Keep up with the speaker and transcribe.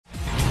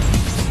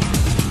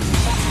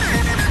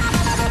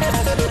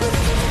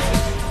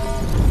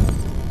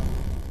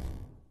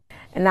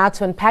And now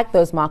to unpack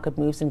those market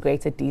moves in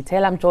greater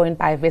detail, I'm joined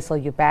by Wessel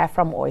Joubert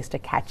from Oyster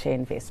Catcher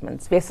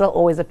Investments. Wessel,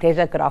 always a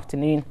pleasure. Good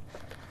afternoon.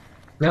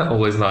 Yeah,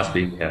 always nice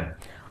being here.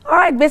 All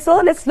right,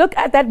 Wessel, let's look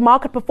at that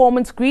market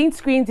performance. Green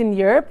screens in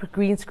Europe,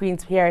 green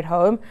screens here at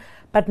home,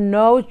 but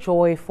no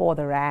joy for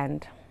the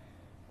rand.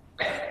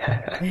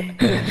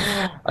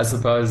 I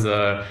suppose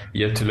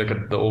you have to look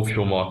at the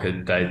offshore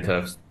market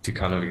data to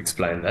kind of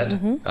explain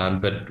that.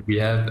 But we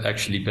have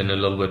actually been a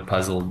little bit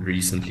puzzled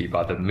recently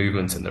by the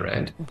movements in the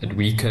rand. It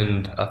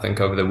weakened, I think,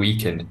 over the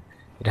weekend.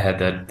 It had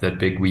that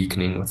big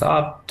weakening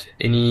without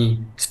any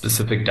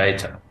specific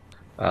data.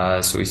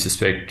 So we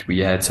suspect we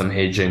had some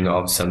hedging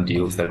of some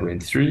deals that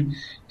went through,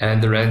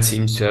 and the rand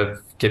seems to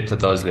have kept at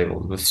those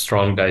levels with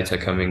strong data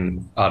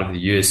coming out of the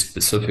US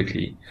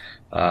specifically.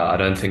 I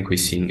don't think we're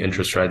seeing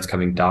interest rates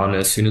coming down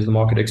as soon as the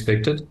market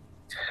expected.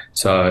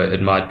 So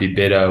it might be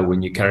better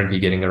when you're currently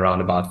getting around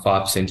about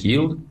 5%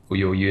 yield for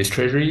your US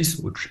treasuries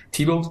or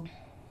T-bills.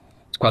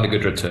 It's quite a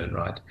good return,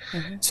 right?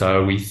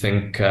 So we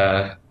think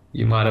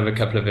you might have a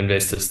couple of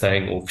investors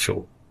staying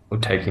offshore or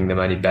taking the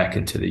money back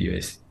into the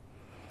US.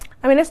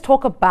 I mean, let's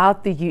talk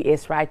about the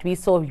US, right? We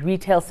saw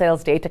retail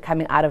sales data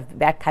coming out of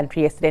that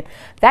country yesterday.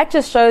 That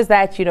just shows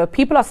that,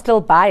 people are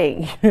still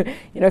buying.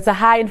 It's a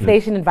high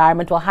inflation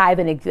environment, well, higher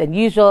than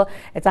usual.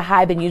 It's a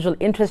higher than usual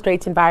interest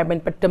rate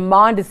environment, but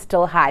demand is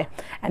still high.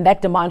 And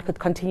that demand could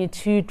continue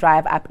to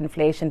drive up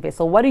inflation,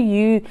 Wessel. What do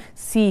you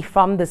see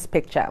from this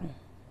picture?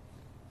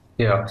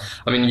 Yeah,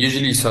 I mean,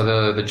 usually, so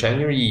the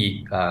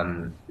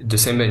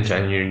December and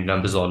January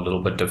numbers are a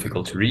little bit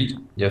difficult to read.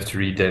 You have to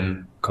read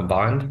them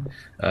combined,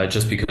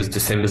 just because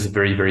December is a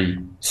very, very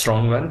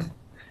strong month.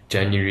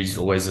 January is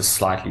always a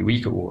slightly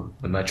weaker or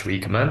a much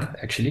weaker month,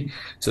 actually.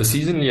 So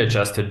seasonally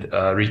adjusted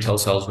retail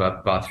sales were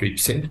up about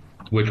 3%,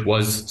 which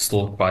was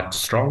still quite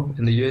strong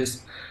in the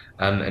US.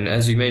 And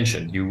as you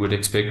mentioned, you would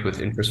expect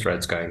with interest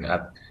rates going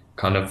up,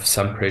 kind of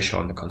some pressure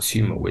on the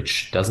consumer,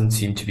 which doesn't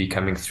seem to be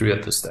coming through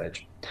at this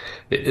stage.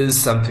 There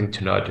is something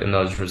to note in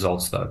those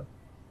results, though.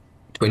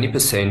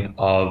 20%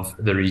 of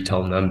the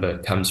retail number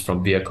comes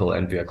from vehicle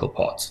and vehicle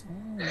parts.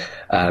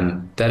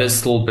 That has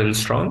still been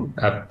strong,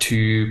 up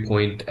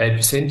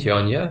 2.8% year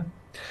on year.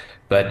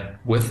 But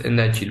within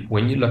that,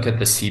 when you look at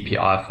the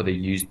CPI for the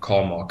used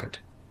car market,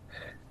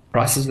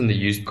 prices in the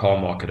used car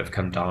market have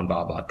come down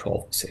by about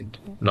 12%.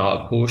 Now,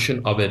 a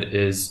portion of it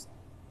is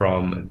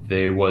from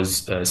there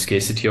was a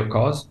scarcity of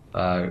cars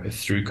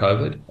through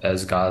COVID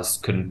as guys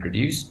couldn't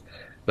produce.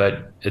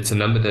 But it's a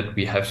number that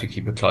we have to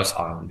keep a close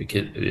eye on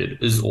because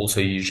it is also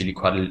usually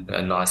quite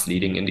a nice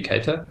leading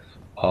indicator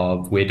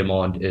of where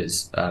demand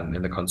is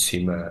in the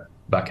consumer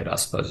bucket, I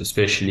suppose,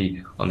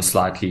 especially on a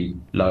slightly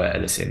lower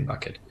LSM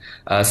bucket.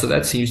 So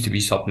that seems to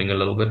be softening a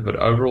little bit, but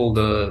overall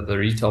the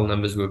retail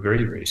numbers were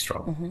very, very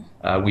strong.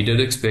 We did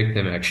expect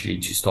them actually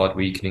to start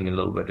weakening a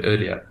little bit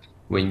earlier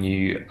when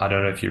I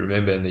don't know if you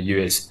remember in the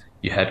US,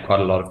 you had quite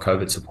a lot of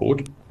COVID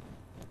support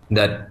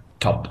that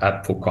topped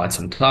up for quite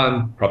some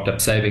time, propped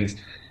up savings.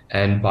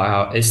 And by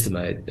our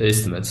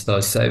estimates,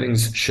 those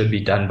savings should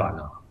be done by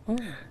now.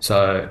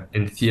 So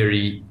in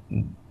theory,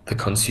 the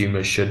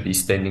consumer should be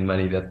spending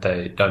money that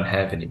they don't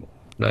have anymore.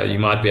 Now, you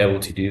might be able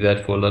to do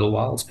that for a little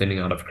while, spending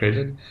out of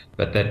credit,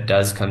 but that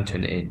does come to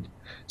an end.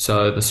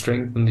 So the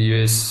strength in the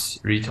US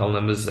retail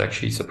numbers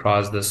actually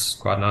surprised us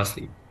quite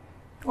nicely.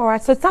 All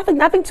right, so it's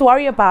nothing to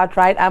worry about,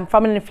 right?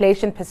 From an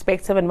inflation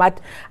perspective and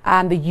what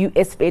the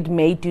US Fed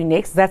may do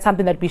next. Is that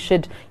something that we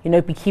should,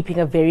 be keeping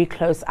a very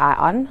close eye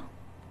on?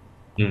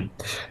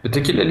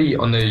 Particularly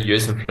on the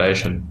US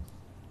inflation,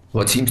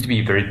 what seems to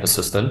be very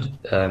persistent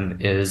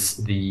is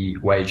the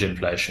wage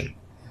inflation.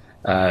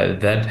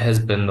 That has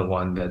been the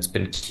one that's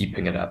been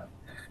keeping it up.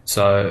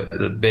 So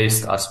the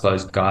best, I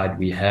suppose, guide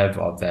we have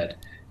of that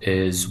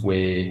is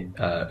where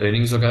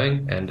earnings are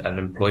going and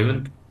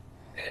unemployment.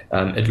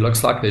 It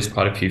looks like there's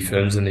quite a few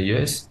firms in the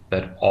US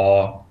that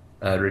are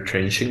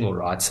retrenching or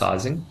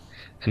right-sizing.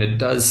 And it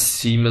does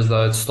seem as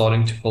though it's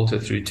starting to filter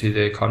through to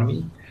the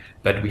economy,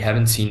 but we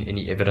haven't seen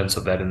any evidence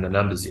of that in the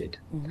numbers yet.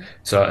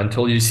 So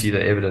until you see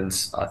the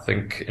evidence, I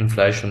think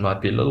inflation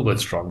might be a little bit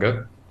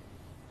stronger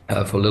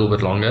for a little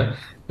bit longer.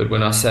 But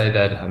when I say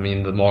that, I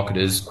mean the market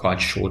is quite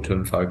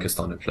short-term focused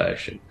on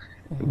inflation.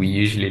 We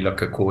usually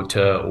look a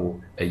quarter or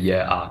a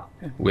year out,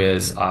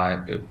 whereas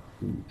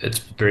it's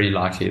very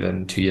likely that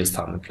in 2 years'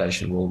 time,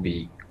 inflation will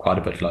be quite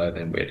a bit lower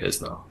than where it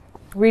is now.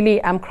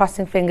 Really, I'm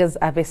crossing fingers,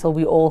 Wessel,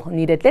 we all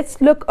need it.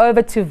 Let's look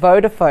over to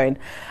Vodafone.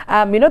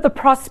 The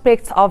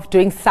prospects of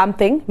doing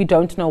something, we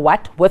don't know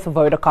what, with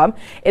Vodacom.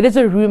 It is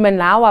a rumor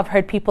now. I've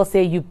heard people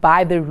say you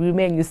buy the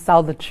rumor and you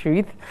sell the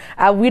truth.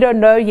 We don't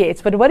know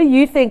yet. But what do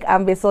you think,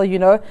 Wessel?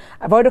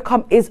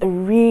 Vodacom is a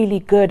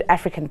really good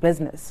African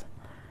business.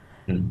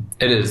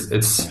 It is.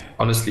 It's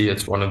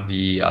one of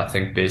the, I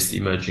think, best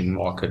emerging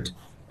market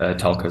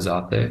telcos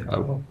out there.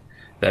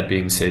 That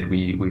being said,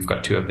 we've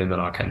got two of them in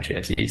our country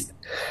at least.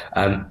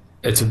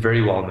 It's a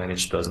very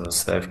well-managed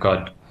business. They've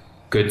got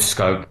good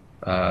scope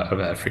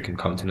over the African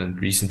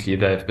continent. Recently,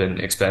 they've been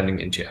expanding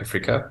into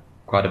Africa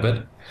quite a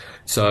bit.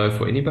 So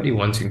for anybody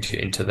wanting to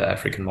enter the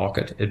African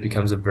market, it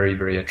becomes a very,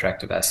 very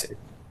attractive asset.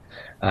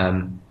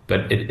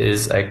 But it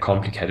is a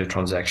complicated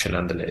transaction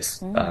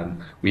nonetheless.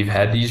 We've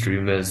had these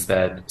rumors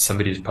that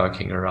somebody's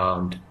poking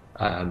around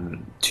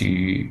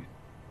to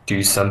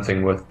do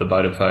something with the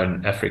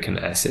Vodafone African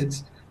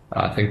assets.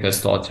 I think they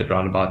started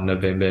around about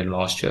November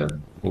last year,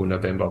 or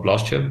November of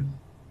last year.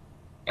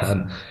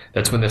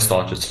 That's when they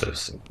started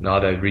surfacing. Now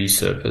they've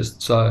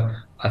resurfaced. So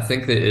I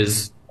think there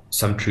is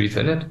some truth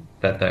in it,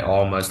 that they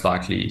are most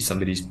likely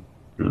somebody's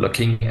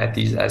looking at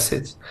these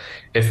assets.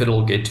 If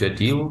it'll get to a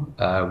deal,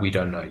 we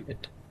don't know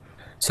yet.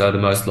 So the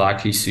most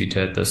likely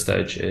suitor at this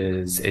stage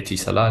is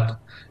Etisalat.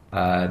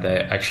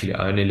 They actually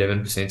own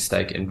 11%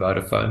 stake in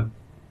Vodafone.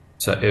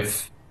 So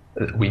if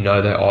we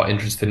know they are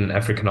interested in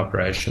African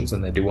operations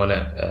and they do want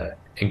to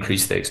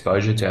increase their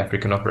exposure to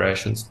African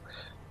operations,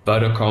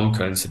 Vodacom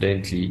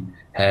coincidentally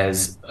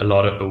has a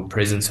lot of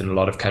presence in a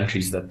lot of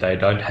countries that they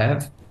don't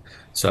have.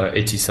 So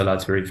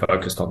Etisalat's very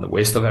focused on the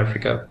west of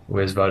Africa,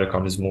 whereas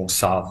Vodacom is more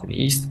south and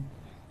east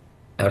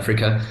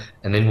Africa.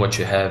 And then what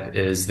you have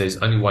is there's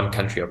only one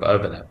country of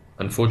overlap.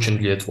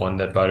 Unfortunately, it's one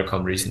that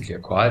Vodacom recently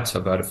acquired,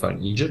 so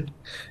Vodafone Egypt.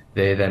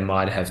 There they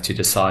might have to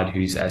decide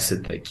whose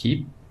asset they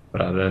keep,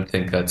 but I don't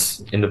think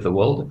that's end of the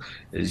world.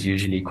 There's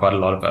usually quite a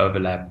lot of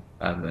overlap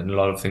and a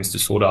lot of things to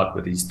sort out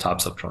with these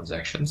types of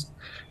transactions.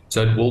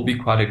 So it will be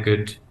quite a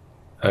good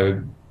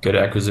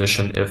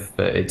acquisition if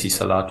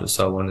Etisalat or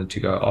so wanted to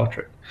go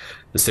after it.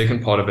 The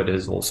second part of it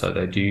is also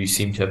they do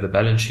seem to have the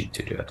balance sheet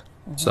to do it.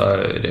 So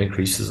it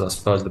increases, I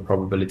suppose, the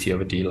probability of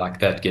a deal like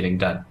that getting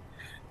done.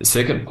 The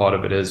second part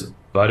of it is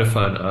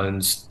Vodafone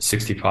owns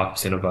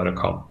 65% of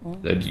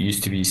Vodacom. It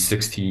used to be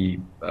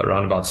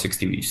around about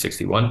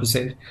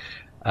 61%.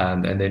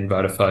 And then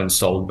Vodafone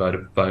sold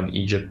Vodafone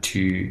Egypt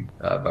to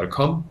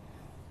Vodacom.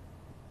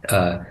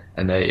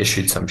 And they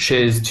issued some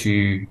shares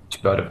to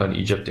Vodafone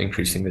Egypt,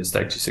 increasing their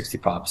stake to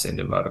 65%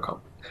 in Vodacom.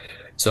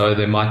 So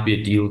there might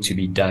be a deal to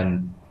be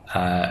done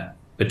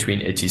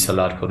between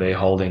Etisalat for their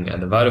holding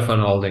and the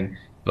Vodafone holding.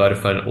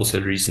 Vodafone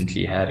also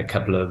recently had a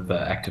couple of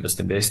activist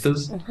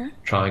investors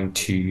trying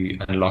to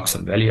unlock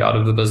some value out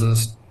of the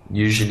business,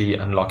 usually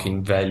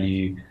unlocking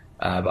value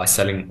by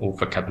selling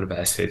off a couple of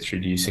assets,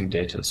 reducing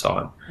debt and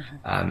so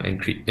on.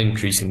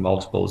 Increasing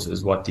multiples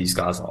is what these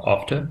guys are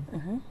after.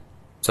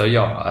 So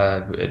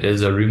yeah, it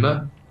is a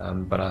rumor,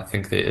 but I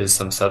think there is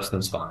some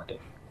substance behind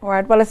it. All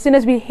right. Well, as soon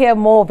as we hear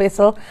more,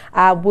 Wessel,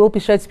 we'll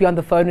be sure to be on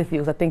the phone with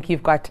you. I think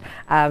you've got,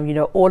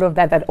 all of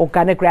that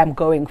organogram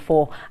going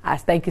for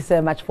us. Thank you so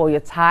much for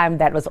your time.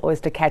 That was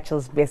Oyster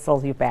Catcher's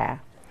Wessel Joubert.